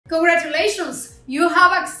Congratulations! You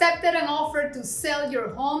have accepted an offer to sell your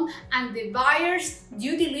home and the buyer's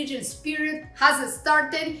due diligence period has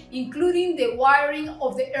started, including the wiring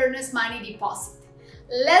of the earnest money deposit.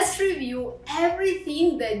 Let's review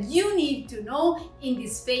everything that you need to know in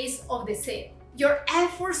this phase of the sale. Your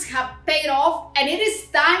efforts have paid off and it is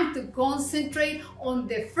time to concentrate on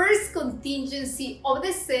the first contingency of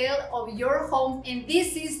the sale of your home, and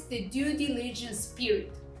this is the due diligence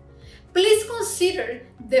period. Please consider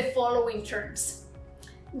the following terms.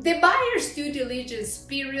 The buyer's due diligence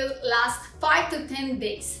period lasts 5 to 10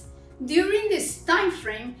 days. During this time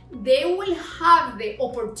frame, they will have the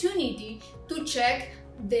opportunity to check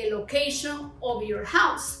the location of your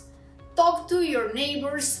house, talk to your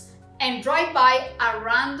neighbors, and drive by at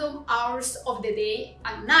random hours of the day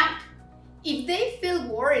and night. If they feel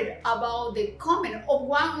worried about the comment of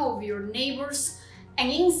one of your neighbors, an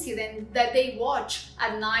incident that they watch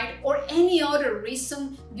at night, or any other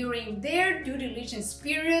reason during their due diligence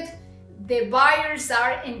period, the buyers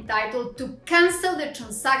are entitled to cancel the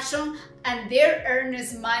transaction and their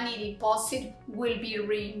earnest money deposit will be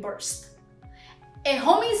reimbursed. A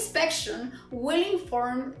home inspection will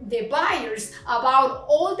inform the buyers about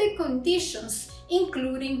all the conditions,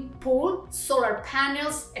 including pool, solar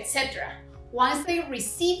panels, etc. Once they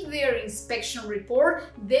receive their inspection report,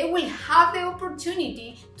 they will have the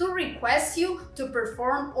opportunity to request you to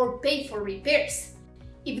perform or pay for repairs.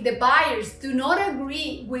 If the buyers do not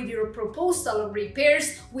agree with your proposal of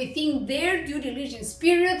repairs within their due diligence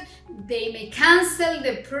period, they may cancel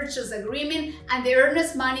the purchase agreement and the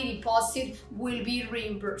earnest money deposit will be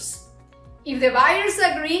reimbursed. If the buyers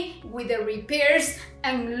agree with the repairs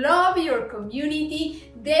and love your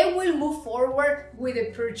community, they will move forward with the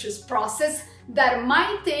purchase process that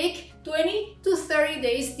might take 20 to 30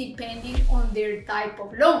 days depending on their type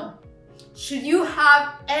of loan. Should you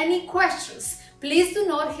have any questions, please do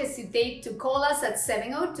not hesitate to call us at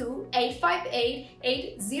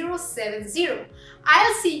 702-858-8070.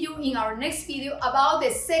 I'll see you in our next video about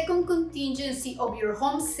the second contingency of your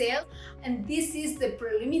home sale, and this is the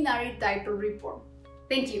preliminary title report.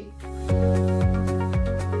 Thank you.